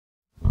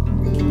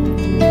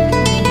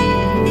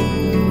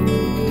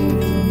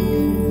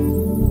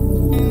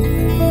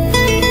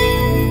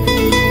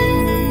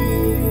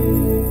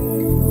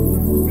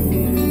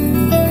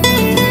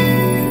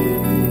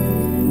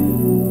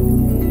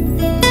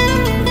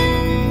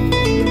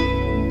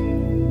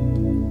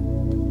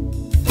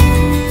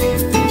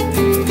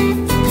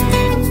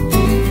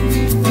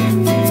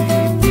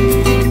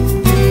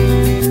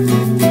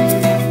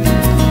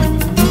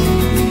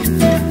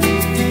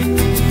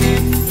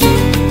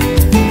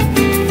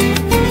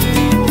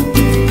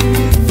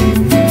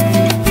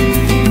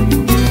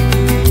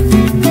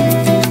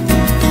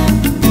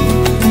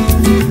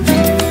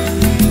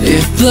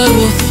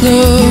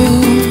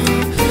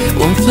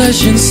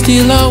flesh and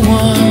steel are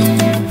one,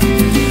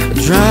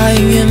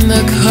 drying in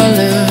the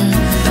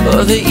color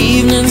of the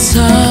evening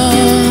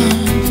sun.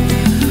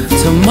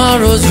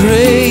 Tomorrow's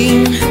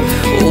rain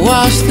will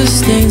wash the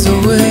stains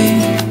away,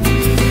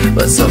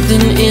 but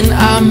something in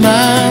our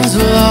minds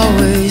will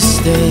always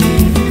stay.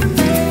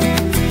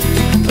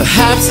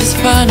 Perhaps this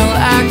final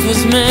act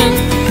was meant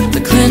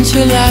to clinch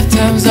a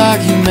lifetime's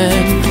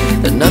argument,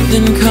 that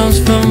nothing comes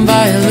from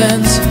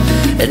violence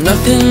and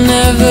nothing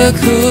ever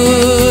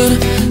could.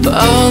 For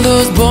all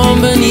those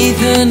born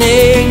beneath an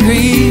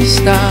angry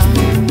star,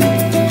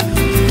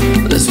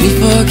 lest we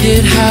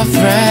forget how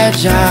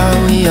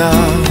fragile we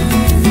are.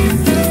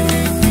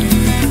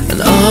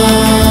 And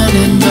on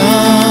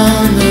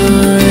the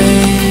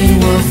rain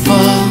will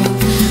fall,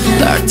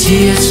 like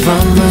tears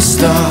from a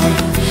star,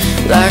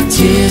 like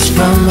tears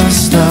from a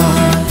star.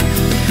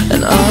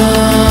 And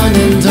on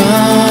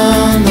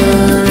the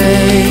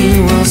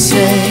rain will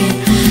say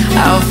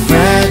how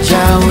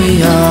fragile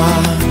we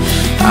are,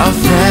 how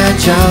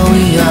fragile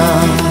we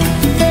are.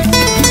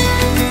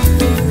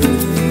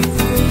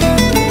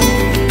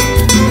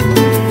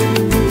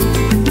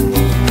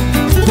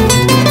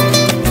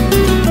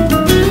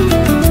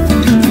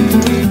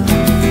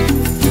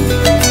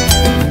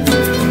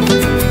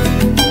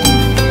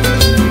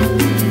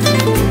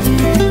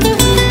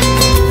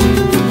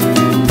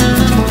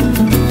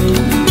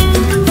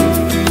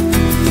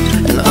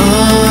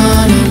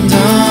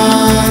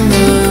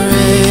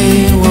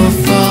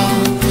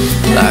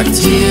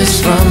 Tears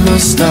from a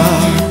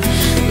star,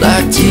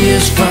 like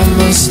tears from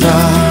a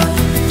star.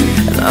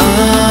 And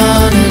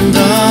on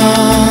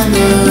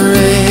the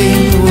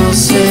rain will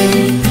say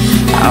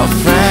how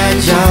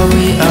fragile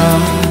we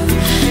are,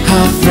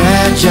 how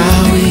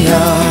fragile we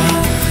are.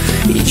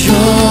 Y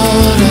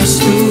lloras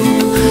tú,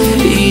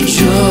 y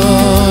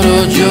lloro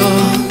yo,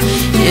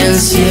 y el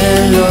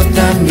cielo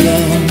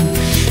también,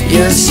 y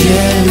el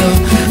cielo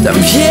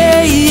también.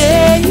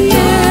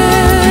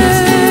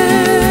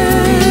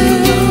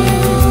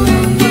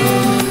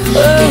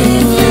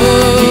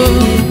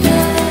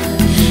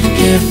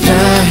 Qué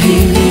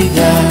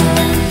fragilidad.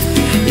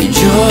 Y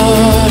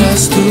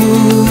lloras tú,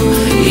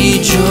 y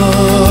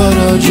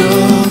lloro yo,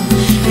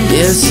 y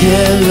el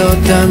cielo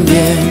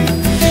también,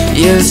 y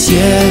el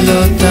cielo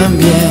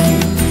también.